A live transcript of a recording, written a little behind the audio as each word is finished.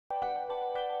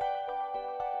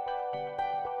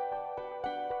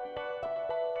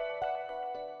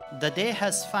The day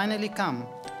has finally come,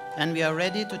 and we are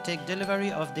ready to take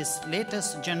delivery of this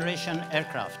latest generation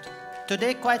aircraft.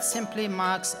 Today quite simply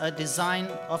marks a design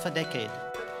of a decade.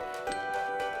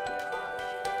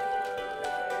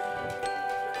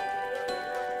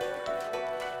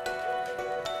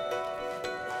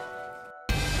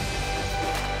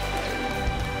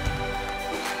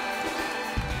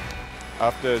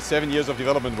 After 7 years of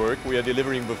development work, we are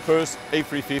delivering the first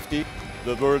A350,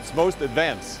 the world's most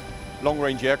advanced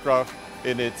long-range aircraft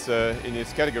in its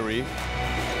category.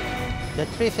 The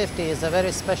 350 is a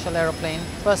very special aeroplane.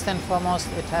 First and foremost,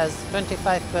 it has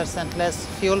 25% less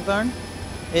fuel burn.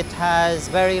 It has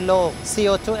very low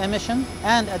CO2 emission,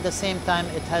 and at the same time,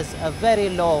 it has a very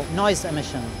low noise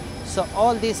emission. So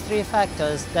all these three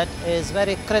factors that is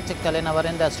very critical in our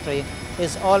industry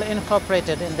is all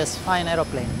incorporated in this fine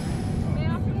aeroplane.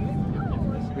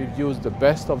 We've used the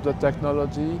best of the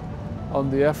technology on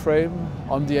the airframe,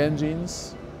 on the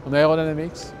engines, on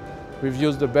aerodynamics. We've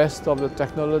used the best of the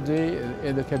technology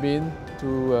in the cabin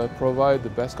to provide the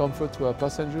best comfort to our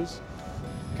passengers.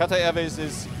 Qatar Airways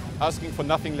is asking for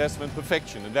nothing less than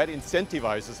perfection, and that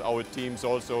incentivizes our teams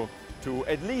also to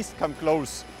at least come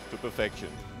close to perfection.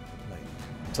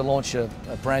 To launch a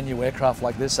brand new aircraft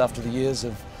like this after the years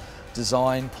of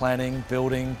design, planning,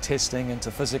 building, testing, and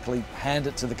to physically hand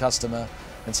it to the customer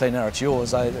and say, now it's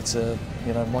yours, it's a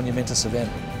monumentous event.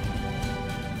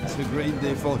 It's a great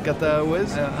day for Qatar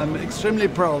Airways. I'm extremely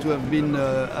proud to have been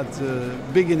at the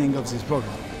beginning of this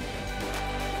program.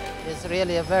 It's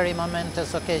really a very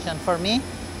momentous occasion for me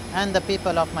and the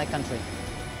people of my country.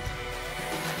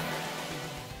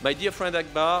 My dear friend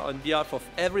Akbar, on behalf of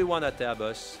everyone at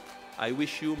Airbus, I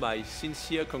wish you my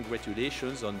sincere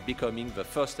congratulations on becoming the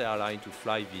first airline to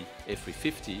fly the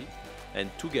A350,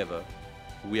 and together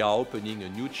we are opening a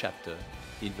new chapter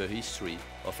in the history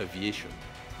of aviation.